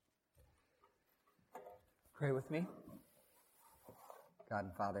Pray with me. God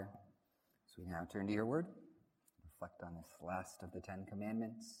and Father, as we now turn to your word, reflect on this last of the 10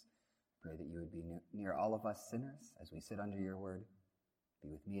 Commandments, pray that you would be near all of us sinners as we sit under your word. Be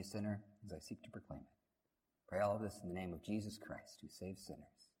with me, a sinner, as I seek to proclaim it. Pray all of this in the name of Jesus Christ, who saves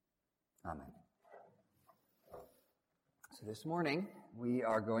sinners. Amen. So this morning, we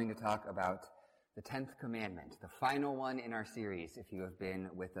are going to talk about the 10th commandment, the final one in our series, if you have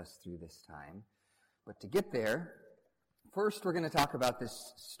been with us through this time. But to get there, first we're going to talk about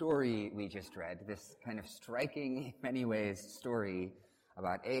this story we just read, this kind of striking, in many ways, story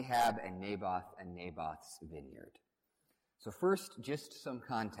about Ahab and Naboth's vineyard. So first, just some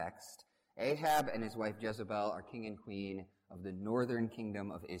context. Ahab and his wife Jezebel are king and queen of the northern kingdom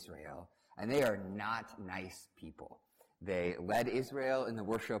of Israel, and they are not nice people. They led Israel in the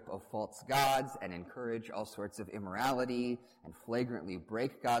worship of false gods and encourage all sorts of immorality and flagrantly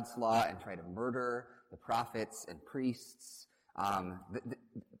break God's law and try to murder the prophets and priests.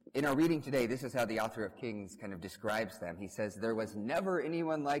 In our reading today, this is how the author of Kings kind of describes them. He says, "There was never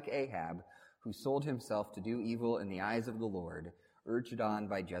anyone like Ahab who sold himself to do evil in the eyes of the Lord, urged on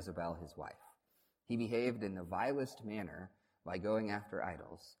by Jezebel his wife. He behaved in the vilest manner by going after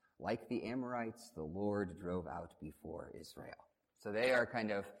idols. Like the Amorites, the Lord drove out before Israel." So they are kind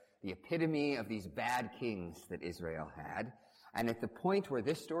of the epitome of these bad kings that Israel had. And at the point where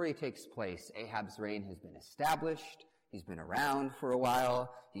this story takes place, Ahab's reign has been established. He's been around for a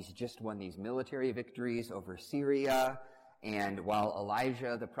while. He's just won these military victories over Syria. And while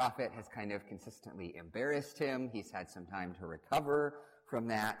Elijah, the prophet, has kind of consistently embarrassed him, he's had some time to recover from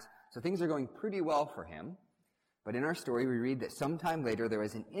that. So things are going pretty well for him. But in our story, we read that sometime later there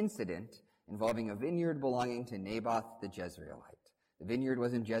was an incident involving a vineyard belonging to Naboth the Jezreelite. The vineyard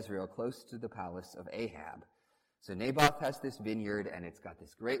was in Jezreel, close to the palace of Ahab. So Naboth has this vineyard, and it's got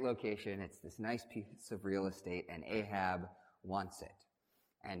this great location. It's this nice piece of real estate, and Ahab wants it.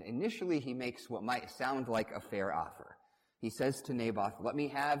 And initially, he makes what might sound like a fair offer. He says to Naboth, "Let me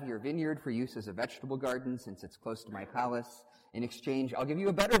have your vineyard for use as a vegetable garden, since it's close to my palace. In exchange, I'll give you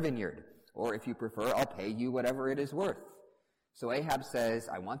a better vineyard. Or if you prefer, I'll pay you whatever it is worth." So Ahab says,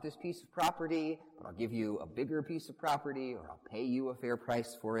 "I want this piece of property, but I'll give you a bigger piece of property, or I'll pay you a fair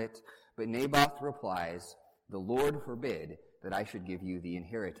price for it." But Naboth replies, "The Lord forbid that I should give you the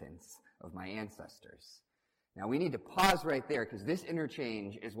inheritance of my ancestors." Now we need to pause right there, because this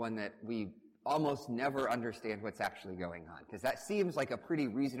interchange is one that we almost never understand what's actually going on, because that seems like a pretty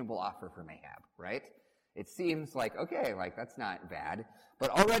reasonable offer from Ahab, right? It seems like, okay, like that's not bad. But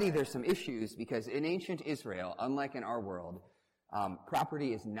already there's some issues, because in ancient Israel, unlike in our world,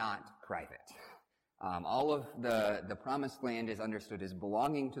 property is not private. All of the promised land is understood as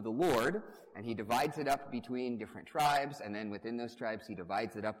belonging to the Lord, and he divides it up between different tribes, and then within those tribes he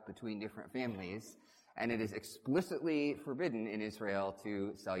divides it up between different families, and it is explicitly forbidden in Israel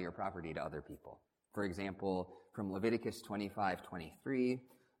to sell your property to other people. For example, from Leviticus 25:23,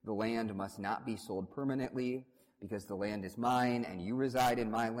 "The land must not be sold permanently, because the land is mine, and you reside in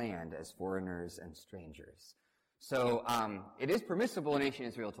my land as foreigners and strangers." So it is permissible in ancient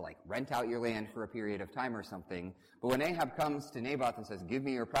Israel to rent out your land for a period of time or something. But when Ahab comes to Naboth and says, "Give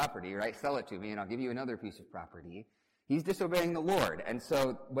me your property, right? Sell it to me, and I'll give you another piece of property," he's disobeying the Lord. And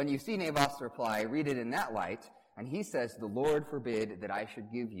so when you see Naboth's reply, read it in that light, and he says, "The Lord forbid that I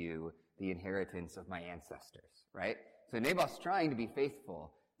should give you the inheritance of my ancestors," right? So Naboth's trying to be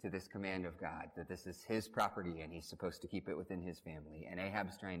faithful to this command of God, that this is his property and he's supposed to keep it within his family, and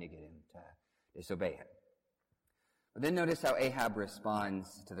Ahab's trying to get him to disobey him. But then notice how Ahab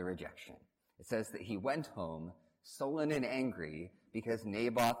responds to the rejection. It says that he went home sullen and angry because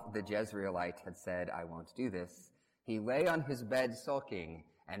Naboth the Jezreelite had said, "I won't do this." He lay on his bed sulking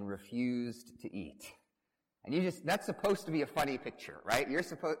and refused to eat. And that's supposed to be a funny picture, right?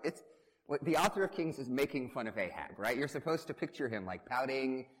 The author of Kings is making fun of Ahab, right? You're supposed to picture him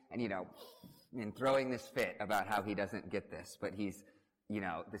pouting and throwing this fit about how he doesn't get this. But he's,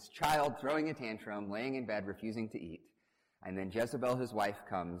 this child throwing a tantrum, laying in bed, refusing to eat. And then Jezebel, his wife,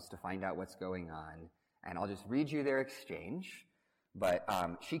 comes to find out what's going on. And I'll just read you their exchange. But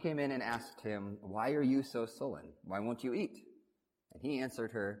she came in and asked him, "Why are you so sullen? Why won't you eat?" And he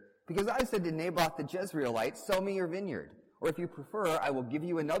answered her, "Because I said to Naboth the Jezreelite, 'Sell me your vineyard. Or if you prefer, I will give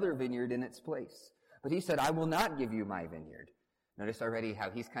you another vineyard in its place.' But he said, 'I will not give you my vineyard.'" Notice already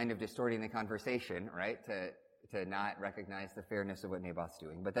how he's kind of distorting the conversation, right, to not recognize the fairness of what Naboth's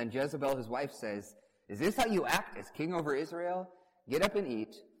doing. But then Jezebel, his wife, says, "Is this how you act as king over Israel? Get up and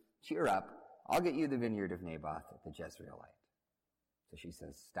eat. Cheer up. I'll get you the vineyard of Naboth the Jezreelite." So she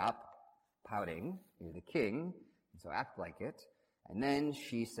says, "Stop pouting. You're the king, and so act like it." And then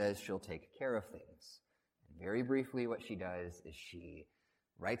she says she'll take care of things. very briefly, what she does is she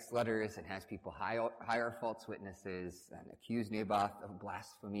writes letters and has people hire false witnesses and accuse Naboth of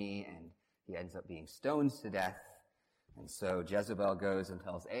blasphemy, and he ends up being stoned to death. And so Jezebel goes and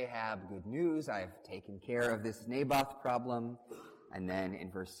tells Ahab, good news, I've taken care of this Naboth problem. And then in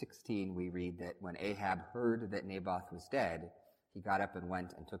verse 16, we read that when Ahab heard that Naboth was dead, he got up and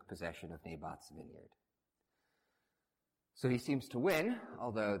went and took possession of Naboth's vineyard. So he seems to win,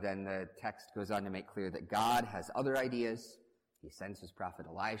 although then the text goes on to make clear that God has other ideas. He sends his prophet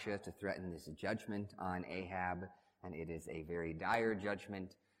Elijah to threaten this judgment on Ahab, and it is a very dire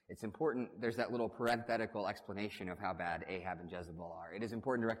judgment. It's important, there's that little parenthetical explanation of how bad Ahab and Jezebel are. It is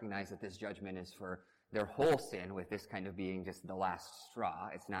important to recognize that this judgment is for their whole sin, with this kind of being just the last straw.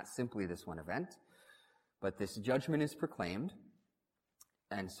 It's not simply this one event, but this judgment is proclaimed,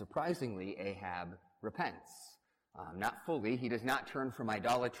 and surprisingly, Ahab repents. Not fully. He does not turn from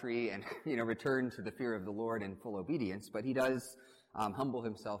idolatry and, return to the fear of the Lord in full obedience, but he does humble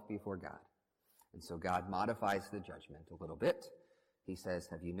himself before God. And so God modifies the judgment a little bit. He says,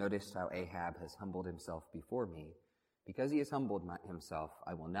 have you noticed how Ahab has humbled himself before me? Because he has humbled himself,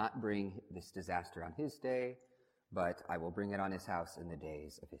 I will not bring this disaster on his day, but I will bring it on his house in the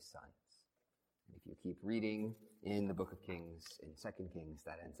days of his sons. And if you keep reading in the book of Kings, in 2 Kings,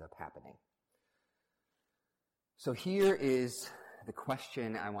 that ends up happening. So here is the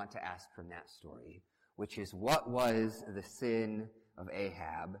question I want to ask from that story, which is, what was the sin of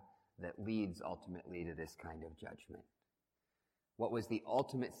Ahab that leads ultimately to this kind of judgment? What was the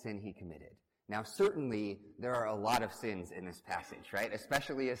ultimate sin he committed? Now, certainly, there are a lot of sins in this passage, right?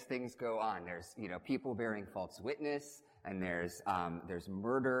 Especially as things go on. There's, people bearing false witness, and there's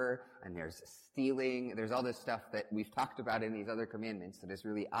murder, and there's stealing. There's all this stuff that we've talked about in these other commandments that is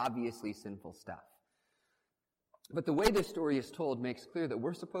really obviously sinful stuff. But the way this story is told makes clear that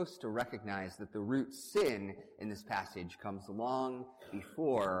we're supposed to recognize that the root sin in this passage comes long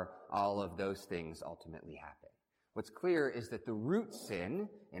before all of those things ultimately happen. What's clear is that the root sin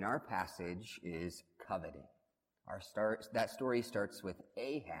in our passage is coveting. That story starts with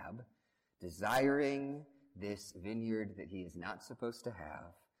Ahab desiring this vineyard that he is not supposed to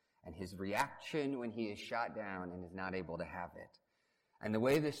have, and his reaction when he is shot down and is not able to have it. And the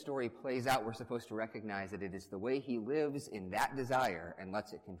way this story plays out, we're supposed to recognize that it is the way he lives in that desire and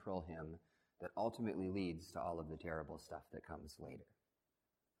lets it control him that ultimately leads to all of the terrible stuff that comes later.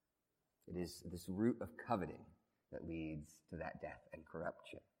 It is this root of coveting that leads to that death and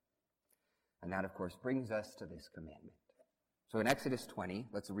corruption. And that, of course, brings us to this commandment. So in Exodus 20,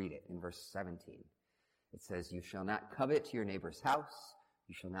 let's read it in verse 17. It says, you shall not covet your neighbor's house,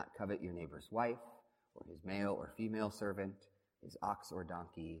 you shall not covet your neighbor's wife, or his male or female servant, his ox or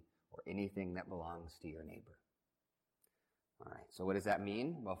donkey, or anything that belongs to your neighbor. All right, so what does that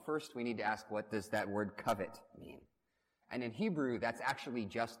mean? Well, first we need to ask, what does that word covet mean? And in Hebrew, that's actually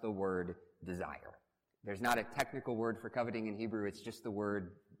just the word desire. There's not a technical word for coveting in Hebrew. It's just the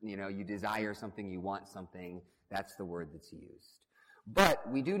word, you desire something, you want something. That's the word that's used. But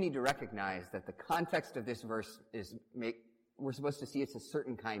we do need to recognize that the context of this verse we're supposed to see it's a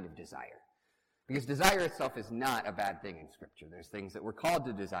certain kind of desire. Because desire itself is not a bad thing in Scripture. There's things that we're called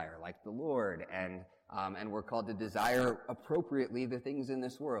to desire, like the Lord, and we're called to desire appropriately the things in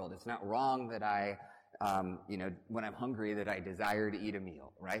this world. It's not wrong that I, when I'm hungry, that I desire to eat a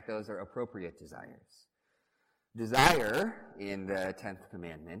meal, right? Those are appropriate desires. Desire, in the 10th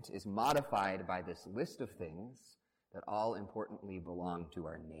commandment, is modified by this list of things that all importantly belong to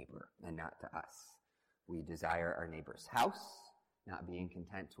our neighbor and not to us. We desire our neighbor's house, not being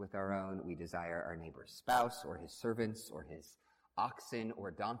content with our own. We desire our neighbor's spouse or his servants or his oxen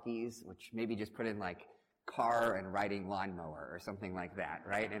or donkeys, which maybe just put in like car and riding lawnmower or something like that,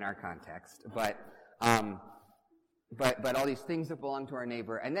 right, in our context. But all these things that belong to our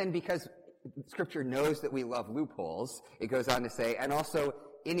neighbor. And then because Scripture knows that we love loopholes, it goes on to say, and also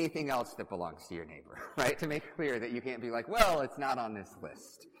anything else that belongs to your neighbor, right, to make clear that you can't be like, well, it's not on this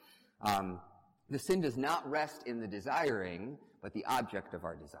list. The sin does not rest in the desiring, but the object of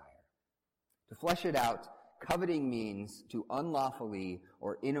our desire. To flesh it out, coveting means to unlawfully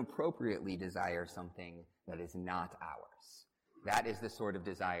or inappropriately desire something that is not ours. That is the sort of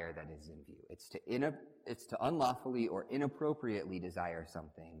desire that is in view. It's to unlawfully or inappropriately desire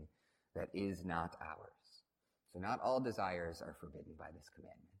something that is not ours. So not all desires are forbidden by this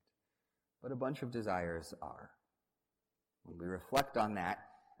commandment, but a bunch of desires are. When we reflect on that,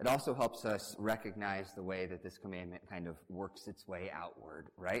 it also helps us recognize the way that this commandment kind of works its way outward,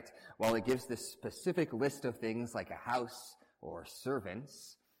 right? While it gives this specific list of things like a house or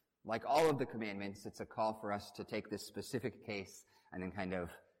servants, like all of the commandments, it's a call for us to take this specific case and then kind of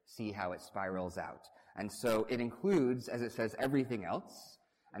see how it spirals out. And so it includes, as it says, everything else.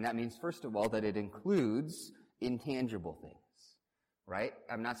 And that means, first of all, that it includes intangible things, right?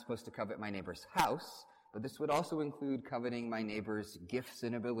 I'm not supposed to covet my neighbor's house, but this would also include coveting my neighbor's gifts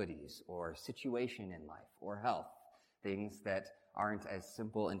and abilities, or situation in life, or health, things that aren't as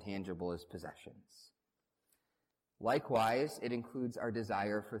simple and tangible as possessions. Likewise, it includes our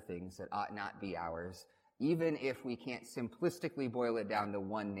desire for things that ought not be ours, even if we can't simplistically boil it down to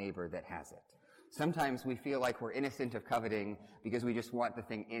one neighbor that has it. Sometimes we feel like we're innocent of coveting because we just want the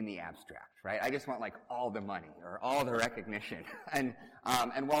thing in the abstract, right? I just want like all the money or all the recognition. And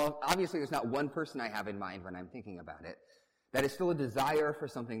while obviously there's not one person I have in mind when I'm thinking about it, that is still a desire for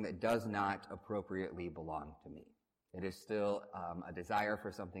something that does not appropriately belong to me. It is still a desire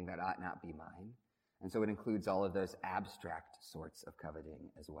for something that ought not be mine. And so it includes all of those abstract sorts of coveting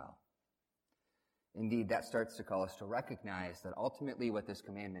as well. Indeed, that starts to call us to recognize that ultimately what this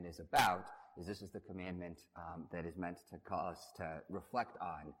commandment is about is this is the commandment that is meant to call us to reflect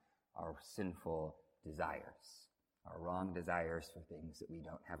on our sinful desires, our wrong desires for things that we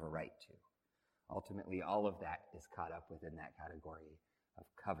don't have a right to. Ultimately, all of that is caught up within that category of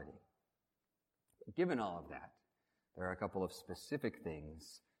coveting. But given all of that, there are a couple of specific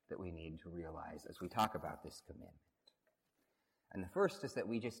things that we need to realize as we talk about this commandment. And the first is that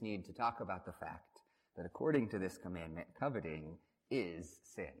we just need to talk about the fact that according to this commandment, coveting is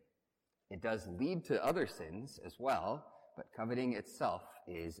sin. It does lead to other sins as well, but coveting itself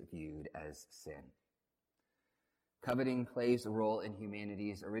is viewed as sin. Coveting plays a role in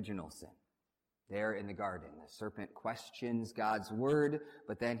humanity's original sin. There in the garden, the serpent questions God's word,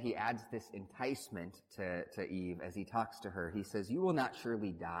 but then he adds this enticement to Eve as he talks to her. He says, "You will not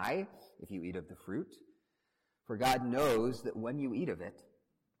surely die if you eat of the fruit, for God knows that when you eat of it,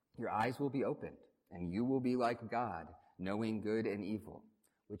 your eyes will be opened, and you will be like God, knowing good and evil."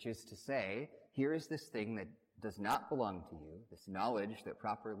 Which is to say, here is this thing that does not belong to you, this knowledge that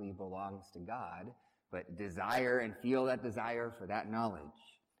properly belongs to God, but desire and feel that desire for that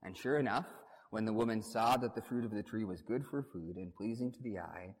knowledge. And sure enough, when the woman saw that the fruit of the tree was good for food and pleasing to the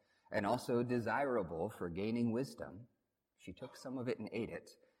eye, and also desirable for gaining wisdom, she took some of it and ate it,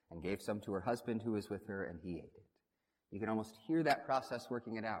 and gave some to her husband who was with her, and he ate it. You can almost hear that process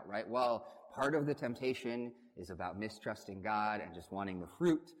working it out, right? Well, part of the temptation is about mistrusting God and just wanting the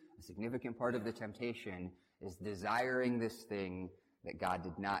fruit. A significant part of the temptation is desiring this thing that God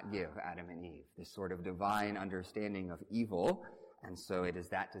did not give Adam and Eve, this sort of divine understanding of evil, and so it is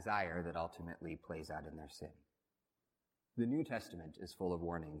that desire that ultimately plays out in their sin. The New Testament is full of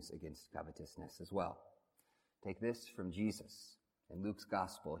warnings against covetousness as well. Take this from Jesus. In Luke's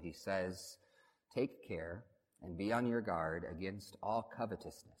Gospel, he says, "Take care and be on your guard against all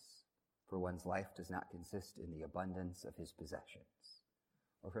covetousness, for one's life does not consist in the abundance of his possessions."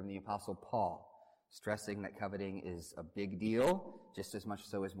 Or from the Apostle Paul, stressing that coveting is a big deal, just as much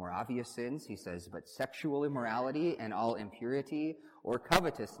so as more obvious sins, he says, "But sexual immorality and all impurity or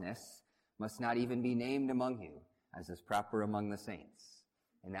covetousness must not even be named among you, as is proper among the saints."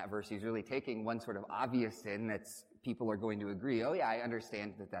 In that verse, he's really taking one sort of obvious sin that's people are going to agree, oh yeah, I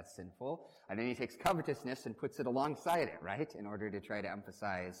understand that that's sinful. And then he takes covetousness and puts it alongside it, right, in order to try to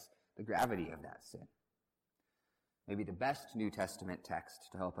emphasize the gravity of that sin. Maybe the best New Testament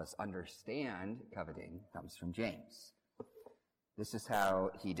text to help us understand coveting comes from James. This is how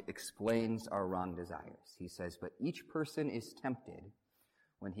he explains our wrong desires. He says, "But each person is tempted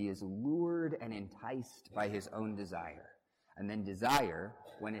when he is lured and enticed by his own desire. And then desire,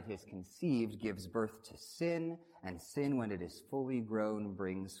 when it is conceived, gives birth to sin, and sin, when it is fully grown,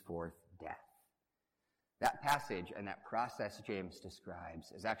 brings forth death." That passage and that process James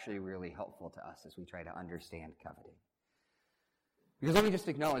describes is actually really helpful to us as we try to understand coveting. Because let me just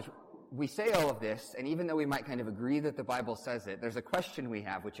acknowledge, we say all of this, and even though we might kind of agree that the Bible says it, there's a question we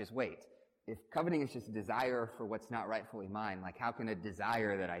have, which is, wait, if coveting is just desire for what's not rightfully mine, like how can a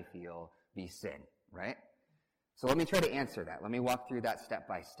desire that I feel be sin, right? So let me try to answer that. Let me walk through that step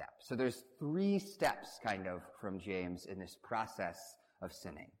by step. So there's 3 steps kind of from James in this process of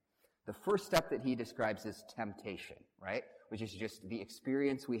sinning. The first step that he describes is temptation, right? Which is just the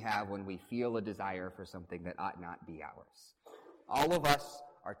experience we have when we feel a desire for something that ought not be ours. All of us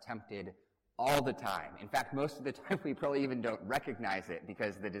are tempted all the time. In fact, most of the time we probably even don't recognize it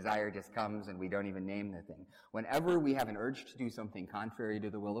because the desire just comes and we don't even name the thing. Whenever we have an urge to do something contrary to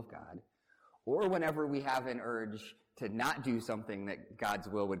the will of God, or whenever we have an urge to not do something that God's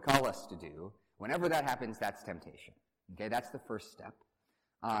will would call us to do, whenever that happens, that's temptation. Okay, that's the first step.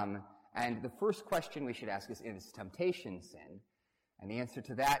 And the first question we should ask is temptation sin? And the answer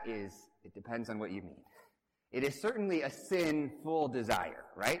to that is, it depends on what you mean. It is certainly a sinful desire,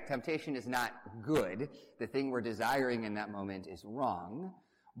 right? Temptation is not good. The thing we're desiring in that moment is wrong,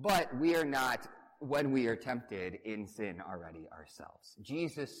 but we are not, when we are tempted, in sin already ourselves.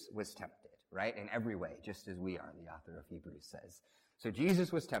 Jesus was tempted, right? In every way, just as we are, the author of Hebrews says. So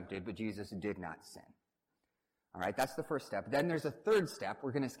Jesus was tempted, but Jesus did not sin. All right, that's the first step. Then there's a third step.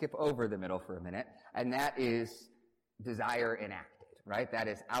 We're going to skip over the middle for a minute, and that is desire enacted. Right? That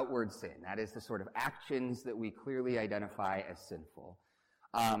is outward sin. That is the sort of actions that we clearly identify as sinful.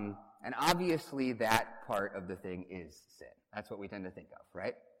 And obviously that part of the thing is sin. That's what we tend to think of,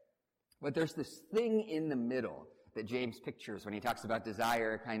 right? But there's this thing in the middle that James pictures when he talks about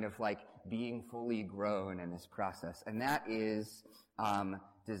desire kind of like being fully grown in this process. And that is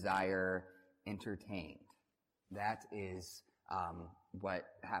desire entertained. That is what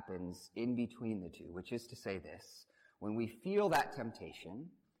happens in between the two, which is to say this. When we feel that temptation,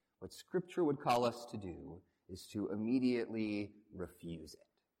 what Scripture would call us to do is to immediately refuse it.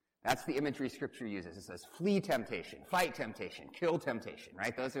 That's the imagery Scripture uses. It says, flee temptation, fight temptation, kill temptation,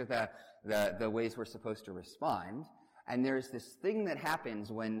 right? Those are the ways we're supposed to respond. And there's this thing that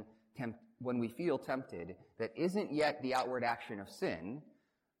happens when we feel tempted that isn't yet the outward action of sin,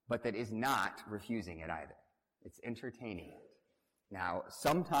 but that is not refusing it either. It's entertaining it. Now,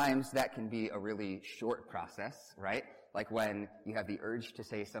 sometimes that can be a really short process, right? Like when you have the urge to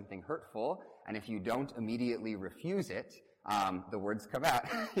say something hurtful, and if you don't immediately refuse it, the words come out,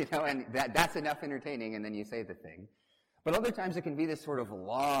 and that's enough entertaining, and then you say the thing. But other times it can be this sort of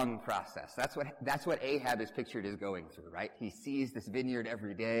long process. That's what Ahab is pictured as going through, right? He sees this vineyard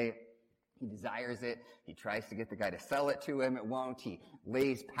every day. He desires it. He tries to get the guy to sell it to him. It won't. He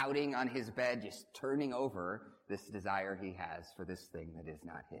lays pouting on his bed, just turning over this desire he has for this thing that is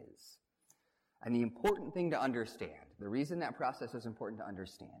not his. And the important thing to understand, the reason that process is important to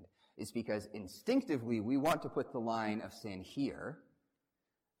understand, is because instinctively we want to put the line of sin here.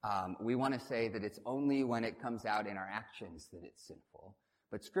 We want to say that it's only when it comes out in our actions that it's sinful.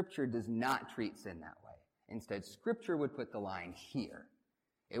 But Scripture does not treat sin that way. Instead, Scripture would put the line here.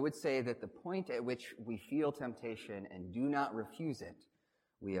 It would say that the point at which we feel temptation and do not refuse it,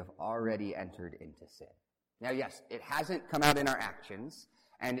 we have already entered into sin. Now, yes, it hasn't come out in our actions,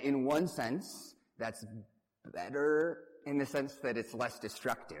 and in one sense, that's better in the sense that it's less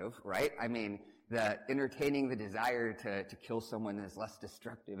destructive, right? I mean, entertaining the desire to kill someone is less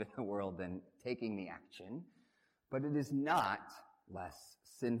destructive in the world than taking the action, but it is not less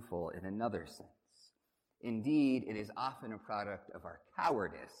sinful in another sense. Indeed, it is often a product of our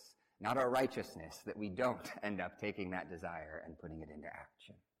cowardice, not our righteousness, that we don't end up taking that desire and putting it into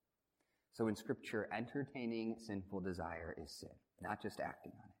action. So in Scripture, entertaining sinful desire is sin, not just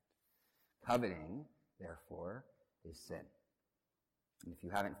acting on it. Coveting, therefore, is sin. And if you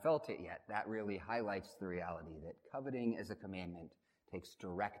haven't felt it yet, that really highlights the reality that coveting as a commandment takes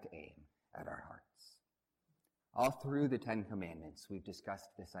direct aim at our hearts. All through the Ten Commandments, we've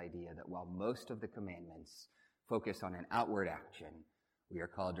discussed this idea that while most of the commandments focus on an outward action, we are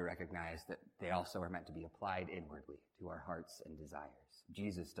called to recognize that they also are meant to be applied inwardly to our hearts and desires.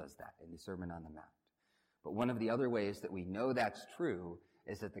 Jesus does that in the Sermon on the Mount. But one of the other ways that we know that's true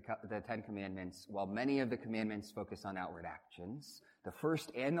is that the Ten Commandments, while many of the commandments focus on outward actions, the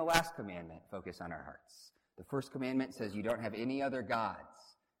first and the last commandment focus on our hearts. The first commandment says you don't have any other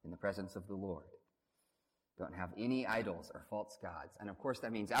gods in the presence of the Lord. Don't have any idols or false gods. And of course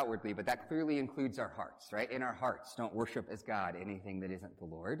that means outwardly, but that clearly includes our hearts, right? In our hearts, don't worship as God anything that isn't the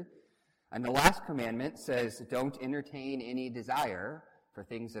Lord. And the last commandment says don't entertain any desire for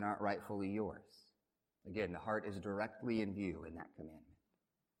things that aren't rightfully yours. Again, the heart is directly in view in that commandment.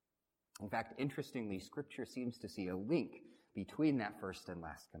 In fact, interestingly, Scripture seems to see a link between that first and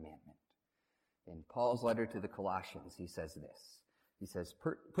last commandment. In Paul's letter to the Colossians, he says this. He says,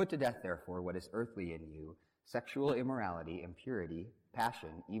 put to death, therefore, what is earthly in you, sexual immorality, impurity,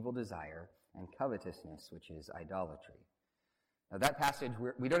 passion, evil desire, and covetousness, which is idolatry. Now that passage,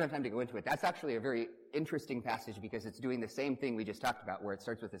 we don't have time to go into it. That's actually a very interesting passage because it's doing the same thing we just talked about, where it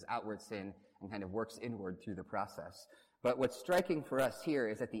starts with this outward sin and kind of works inward through the process. But what's striking for us here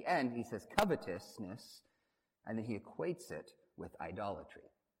is at the end, he says covetousness, and then he equates it with idolatry.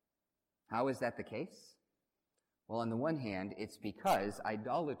 How is that the case? Well, on the one hand, it's because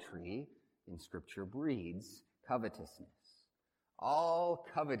idolatry in Scripture breeds covetousness. All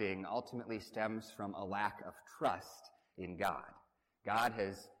coveting ultimately stems from a lack of trust in God. God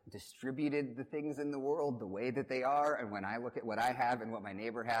has distributed the things in the world the way that they are, and when I look at what I have and what my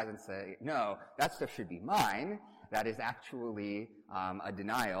neighbor has and say, no, that stuff should be mine, that is actually a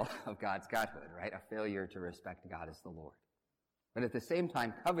denial of God's godhood, right? A failure to respect God as the Lord. But at the same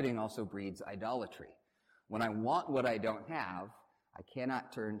time, coveting also breeds idolatry. When I want what I don't have, I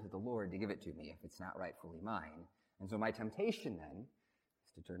cannot turn to the Lord to give it to me if it's not rightfully mine. And so my temptation then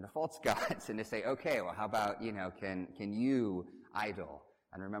is to turn to false gods and to say, okay, well, how about, can you idol?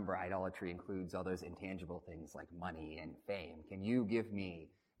 And remember, idolatry includes all those intangible things like money and fame. Can you give me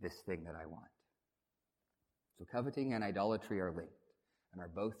this thing that I want? So coveting and idolatry are linked and are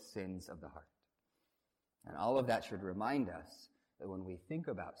both sins of the heart. And all of that should remind us that when we think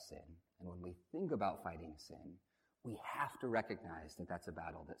about sin and when we think about fighting sin, we have to recognize that that's a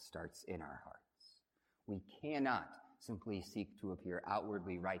battle that starts in our hearts. We cannot simply seek to appear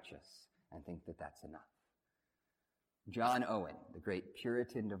outwardly righteous and think that that's enough. John Owen, the great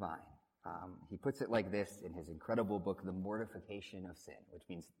Puritan divine, he puts it like this in his incredible book, The Mortification of Sin, which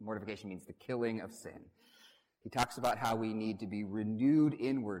means mortification means the killing of sin. He talks about how we need to be renewed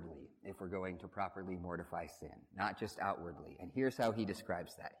inwardly if we're going to properly mortify sin, not just outwardly. And here's how he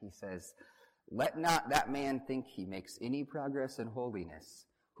describes that. He says, "Let not that man think he makes any progress in holiness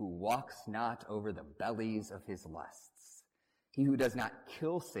who walks not over the bellies of his lusts. He who does not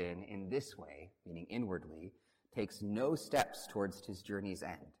kill sin in this way," meaning inwardly, "takes no steps towards his journey's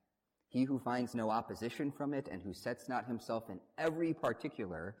end. He who finds no opposition from it and who sets not himself in every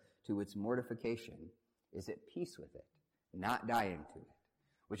particular to its mortification is at peace with it, not dying to it."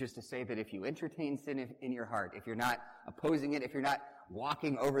 Which is to say that if you entertain sin in your heart, if you're not opposing it, if you're not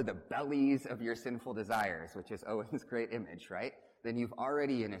walking over the bellies of your sinful desires, which is Owen's great image, right? Then you've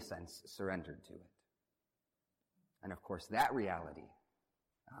already, in a sense, surrendered to it. And of course, that reality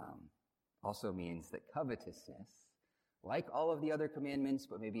also means that covetousness, like all of the other commandments,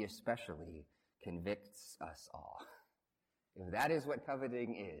 but maybe especially, convicts us all. If that is what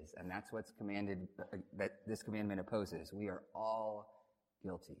coveting is, and that's what's commanded, that this commandment opposes, we are all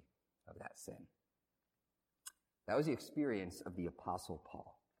guilty of that sin. That was the experience of the Apostle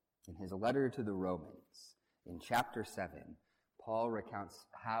Paul. In his letter to the Romans, in chapter 7, Paul recounts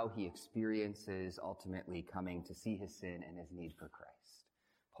how he experiences ultimately coming to see his sin and his need for Christ.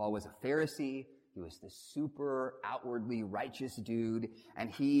 Paul was a Pharisee. He was this super outwardly righteous dude.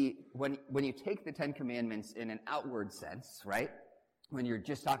 And when you take the Ten Commandments in an outward sense, right? When you're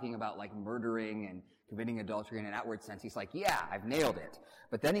just talking about like murdering and committing adultery in an outward sense, he's like, yeah, I've nailed it.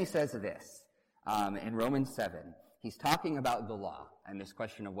 But then he says this, in Romans 7, he's talking about the law and this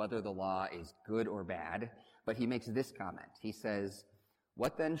question of whether the law is good or bad. But he makes this comment. He says,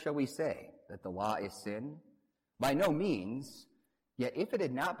 "What then shall we say? That the law is sin? By no means. Yet if it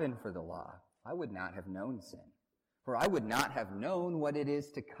had not been for the law, I would not have known sin. For I would not have known what it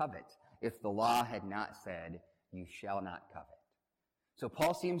is to covet if the law had not said, 'You shall not covet.'" So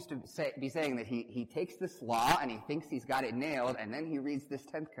Paul seems to be saying that he takes this law and he thinks he's got it nailed, and then he reads this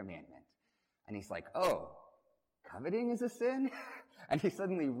 10th commandment. And he's like, oh, coveting is a sin? And he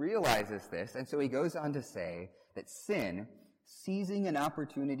suddenly realizes this, and so he goes on to say that sin, seizing an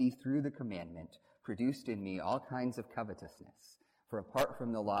opportunity through the commandment, produced in me all kinds of covetousness. For apart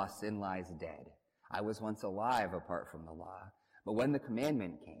from the law, sin lies dead. I was once alive apart from the law, but when the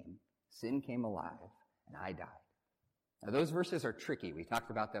commandment came, sin came alive, and I died. Now, those verses are tricky. We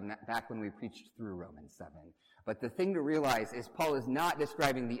talked about them back when we preached through Romans 7. But the thing to realize is Paul is not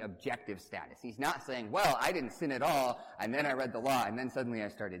describing the objective status. He's not saying, well, I didn't sin at all, and then I read the law, and then suddenly I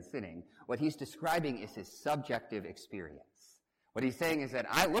started sinning. What he's describing is his subjective experience. What he's saying is that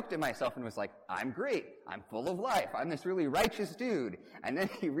I looked at myself and was like, I'm great. I'm full of life. I'm this really righteous dude. And then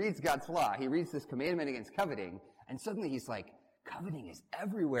he reads God's law. He reads this commandment against coveting, and suddenly he's like, coveting is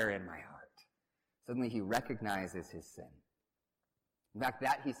everywhere in my heart. Suddenly he recognizes his sin. In fact,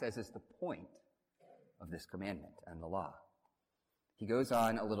 that, he says, is the point of this commandment and the law. He goes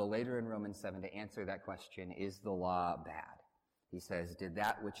on a little later in Romans 7 to answer that question, is the law bad? He says, did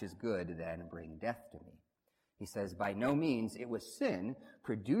that which is good then bring death to me? He says, by no means, it was sin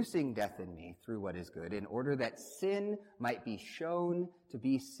producing death in me through what is good, in order that sin might be shown to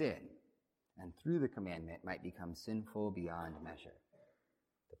be sin, and through the commandment might become sinful beyond measure.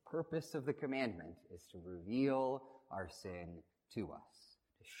 The purpose of the commandment is to reveal our sin to us,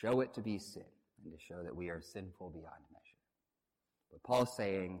 to show it to be sin, and to show that we are sinful beyond measure. But Paul's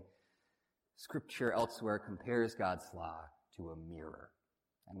saying, Scripture elsewhere compares God's law to a mirror.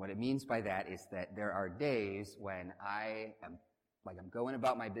 And what it means by that is that there are days when I'm going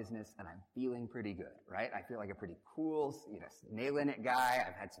about my business and I'm feeling pretty good, right? I feel like a pretty cool, nailing it guy.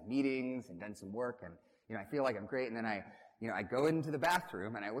 I've had some meetings and done some work, and, I feel like I'm great. And then I go into the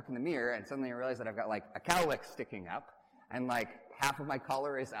bathroom and I look in the mirror and suddenly I realize that I've got like a cowlick sticking up, and like half of my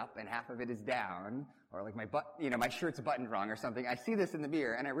collar is up and half of it is down, or like my shirt's buttoned wrong or something. I see this in the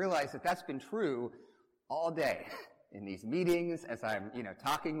mirror and I realize that that's been true all day. In these meetings, as I'm,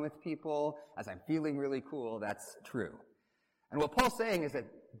 talking with people, as I'm feeling really cool, that's true. And what Paul's saying is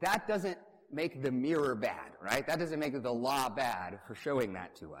that doesn't make the mirror bad, right? That doesn't make the law bad for showing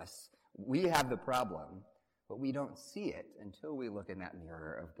that to us. We have the problem, but we don't see it until we look in that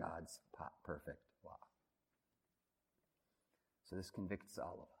mirror of God's perfect law. So this convicts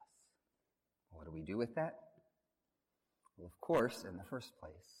all of us. What do we do with that? Well, of course, in the first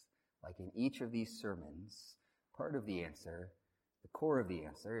place, like in each of these sermons, part of the answer, the core of the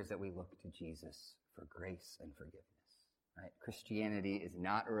answer, is that we look to Jesus for grace and forgiveness. Right? Christianity is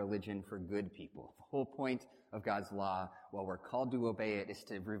not a religion for good people. The whole point of God's law, while we're called to obey it, is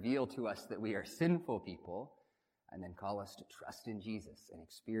to reveal to us that we are sinful people and then call us to trust in Jesus and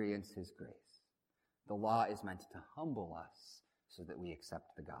experience his grace. The law is meant to humble us so that we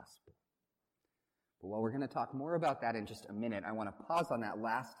accept the gospel. But while we're going to talk more about that in just a minute, I want to pause on that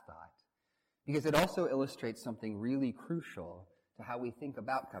last thought because it also illustrates something really crucial to how we think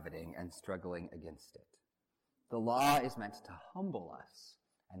about coveting and struggling against it. The law is meant to humble us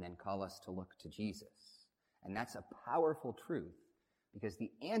and then call us to look to Jesus. And that's a powerful truth because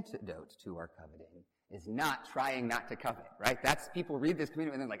the antidote to our coveting is not trying not to covet, right? That's people read this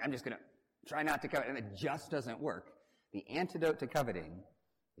community and they're like, I'm just going to try not to covet, and it just doesn't work. The antidote to coveting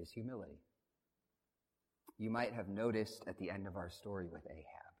is humility. You might have noticed at the end of our story with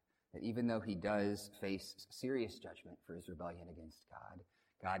Ahab that even though he does face serious judgment for his rebellion against God,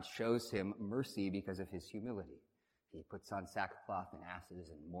 God shows him mercy because of his humility. He puts on sackcloth and ashes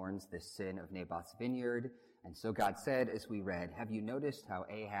and mourns the sin of Naboth's vineyard. And so God said, as we read, have you noticed how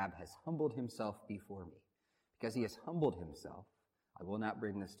Ahab has humbled himself before me? Because he has humbled himself, I will not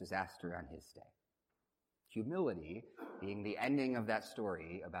bring this disaster on his day. Humility, being the ending of that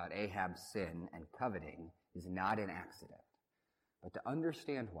story about Ahab's sin and coveting, is not an accident. But to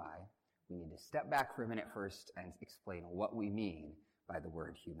understand why, we need to step back for a minute first and explain what we mean by the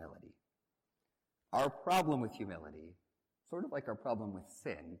word humility. Our problem with humility, sort of like our problem with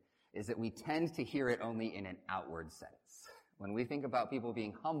sin, is that we tend to hear it only in an outward sense. When we think about people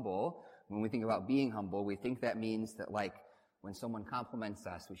being humble, when we think about being humble, we think that means that like when someone compliments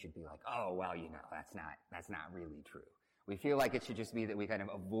us, we should be like, oh, well, that's not really true. We feel like it should just be that we kind of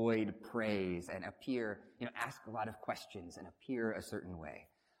avoid praise and appear, ask a lot of questions and appear a certain way.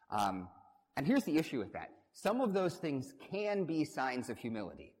 And here's the issue with that. Some of those things can be signs of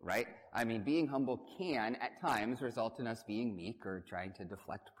humility, right? I mean, being humble can, at times, result in us being meek or trying to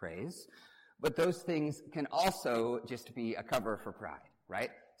deflect praise. But those things can also just be a cover for pride,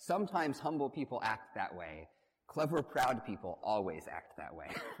 right? Sometimes humble people act that way. Clever, proud people always act that way,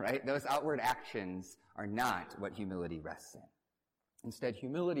 right? Those outward actions are not what humility rests in. Instead,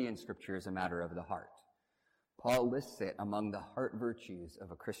 humility in Scripture is a matter of the heart. Paul lists it among the heart virtues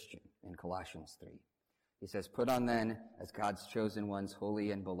of a Christian in Colossians 3. He says, put on then, as God's chosen ones,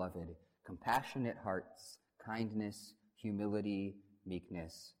 holy and beloved, compassionate hearts, kindness, humility,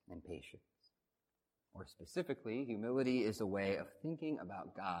 meekness, and patience. More specifically, humility is a way of thinking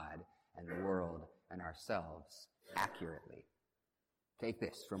about God and the world and ourselves accurately. Take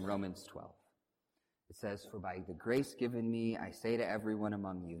this from Romans 12. It says, for by the grace given me, I say to everyone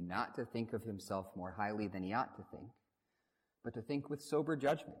among you, not to think of himself more highly than he ought to think, but to think with sober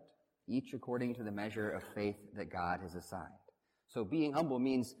judgment, each according to the measure of faith that God has assigned. So being humble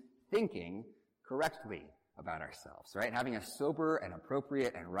means thinking correctly about ourselves, right? Having a sober and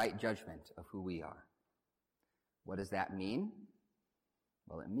appropriate and right judgment of who we are. What does that mean?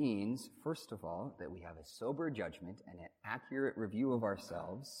 Well, it means, first of all, that we have a sober judgment and an accurate review of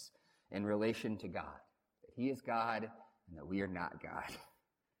ourselves in relation to God. That he is God and that we are not God.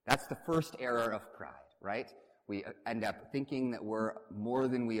 That's the first error of pride, right? We end up thinking that we're more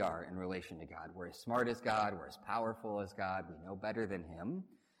than we are in relation to God. We're as smart as God. We're as powerful as God. We know better than him.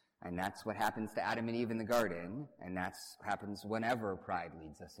 And that's what happens to Adam and Eve in the garden. And that's what happens whenever pride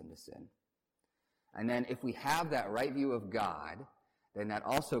leads us into sin. And then if we have that right view of God, then that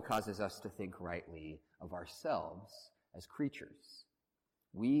also causes us to think rightly of ourselves as creatures.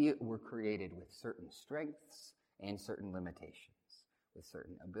 We were created with certain strengths and certain limitations, with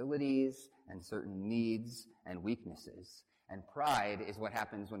certain abilities and certain needs and weaknesses. And pride is what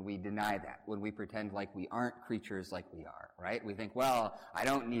happens when we deny that, when we pretend like we aren't creatures like we are, right? We think, well, I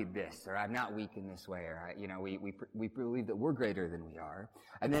don't need this, or I'm not weak in this way, or, we believe that we're greater than we are.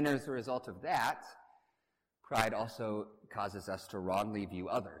 And then as a result of that, pride also causes us to wrongly view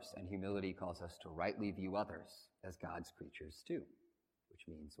others, and humility calls us to rightly view others as God's creatures too. Which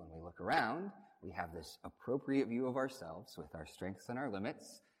means when we look around, we have this appropriate view of ourselves with our strengths and our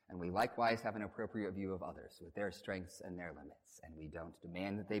limits, and we likewise have an appropriate view of others with their strengths and their limits. And we don't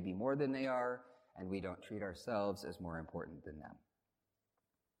demand that they be more than they are, and we don't treat ourselves as more important than them.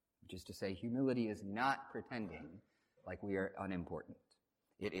 Which is to say, humility is not pretending like we are unimportant.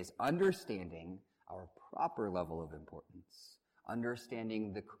 It is understanding our proper level of importance,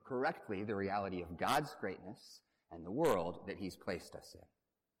 understanding correctly the reality of God's greatness and the world that he's placed us in.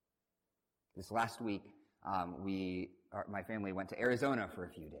 This last week, my family went to Arizona for a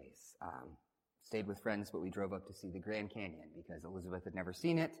few days. Stayed with friends, but we drove up to see the Grand Canyon because Elizabeth had never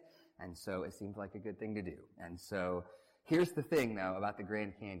seen it, and so it seemed like a good thing to do. And so here's the thing, though, about the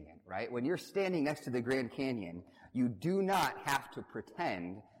Grand Canyon, right? When you're standing next to the Grand Canyon, you do not have to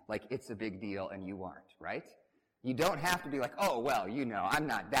pretend like it's a big deal and you aren't, right? You don't have to be like, oh, well, I'm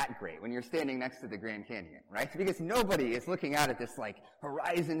not that great when you're standing next to the Grand Canyon, right? Because nobody is looking out at this,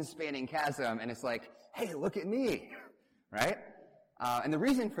 horizon-spanning chasm, and it's like, hey, look at me, right? And the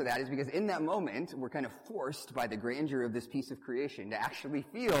reason for that is because in that moment, we're kind of forced by the grandeur of this piece of creation to actually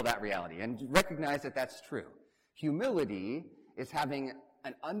feel that reality and recognize that that's true. Humility is having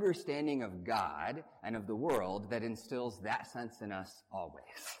an understanding of God and of the world that instills that sense in us always,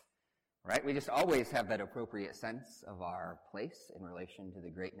 right? We just always have that appropriate sense of our place in relation to the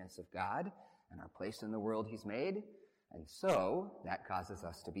greatness of God and our place in the world he's made. And so that causes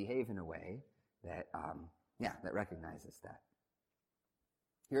us to behave in a way that, that recognizes that.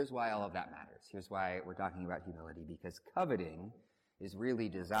 Here's why all of that matters. Here's why we're talking about humility, because coveting is really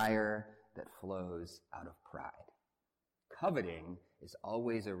desire that flows out of pride. Coveting is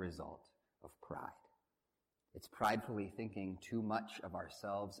always a result of pride. It's pridefully thinking too much of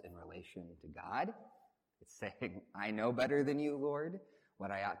ourselves in relation to God. It's saying, I know better than you, Lord,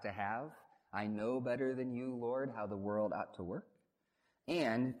 what I ought to have. I know better than you, Lord, how the world ought to work.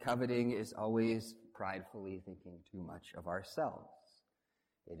 And coveting is always pridefully thinking too much of ourselves.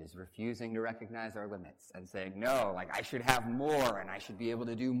 It is refusing to recognize our limits and saying, no, I should have more, and I should be able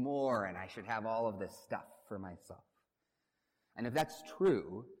to do more, and I should have all of this stuff for myself. And if that's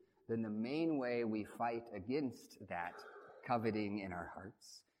true, then the main way we fight against that coveting in our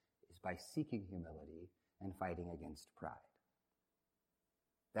hearts is by seeking humility and fighting against pride.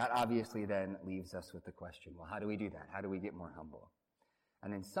 That obviously then leaves us with the question, well, how do we do that? How do we get more humble?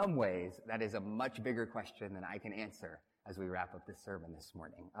 And in some ways, that is a much bigger question than I can answer as we wrap up this sermon this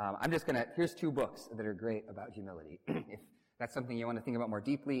morning. Here's 2 books that are great about humility. If that's something you want to think about more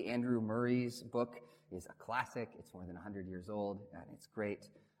deeply, Andrew Murray's book is a classic. It's more than 100 years old, and it's great.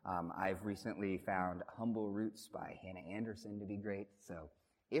 I've recently found Humble Roots by Hannah Anderson to be great. So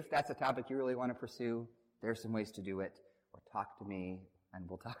if that's a topic you really want to pursue, there's some ways to do it, or talk to me, and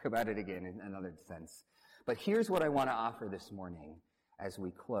we'll talk about it again in another sense. But here's what I want to offer this morning as we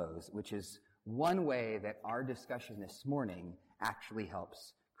close, which is one way that our discussion this morning actually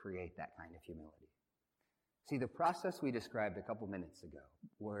helps create that kind of humility. See, the process we described a couple minutes ago,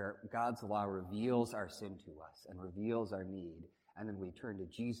 where God's law reveals our sin to us and reveals our need, and then we turn to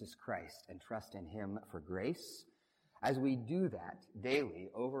Jesus Christ and trust in him for grace, as we do that daily,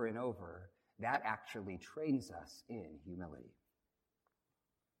 over and over, that actually trains us in humility.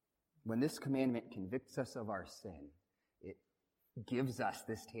 When this commandment convicts us of our sin, it gives us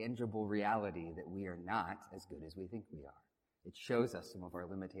this tangible reality that we are not as good as we think we are. It shows us some of our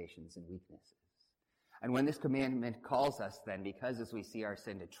limitations and weaknesses. And when this commandment calls us then, because as we see our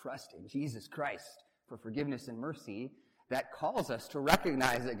sin, to trust in Jesus Christ for forgiveness and mercy, that calls us to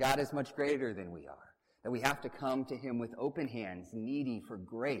recognize that God is much greater than we are, that we have to come to him with open hands, needy for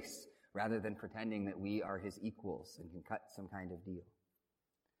grace, rather than pretending that we are his equals and can cut some kind of deal.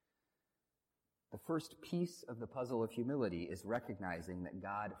 The first piece of the puzzle of humility is recognizing that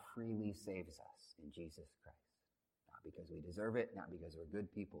God freely saves us in Jesus Christ. Not because we deserve it, not because we're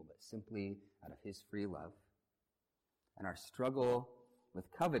good people, but simply out of his free love. And our struggle with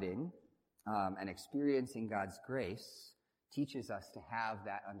coveting and experiencing God's grace teaches us to have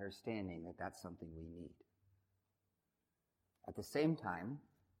that understanding that that's something we need. At the same time,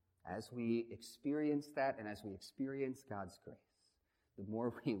 as we experience that and as we experience God's grace, the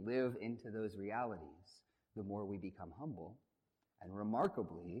more we live into those realities, the more we become humble. And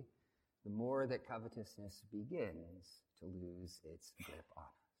remarkably, the more that covetousness begins to lose its grip on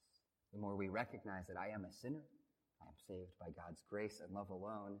us. The more we recognize that I am a sinner, I am saved by God's grace and love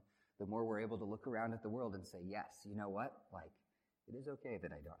alone, the more we're able to look around at the world and say, yes, you know what? It is okay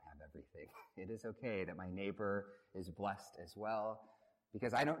that I don't have everything. It is okay that my neighbor is blessed as well,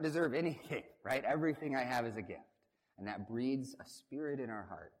 because I don't deserve anything, right? Everything I have is a gift. And that breeds a spirit in our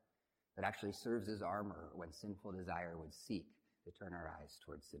heart that actually serves as armor when sinful desire would seek to turn our eyes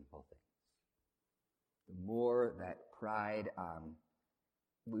towards sinful things. The more that pride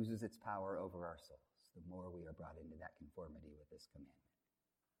loses its power over our souls, the more we are brought into that conformity with this commandment.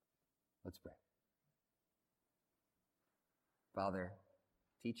 Let's pray. Father,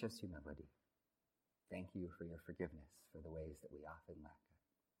 teach us humility. Thank you for your forgiveness for the ways that we often lack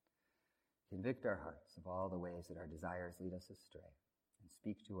it. Convict our hearts of all the ways that our desires lead us astray, and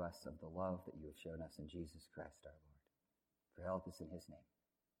speak to us of the love that you have shown us in Jesus Christ our Lord. For help us in his name.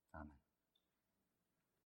 Amen.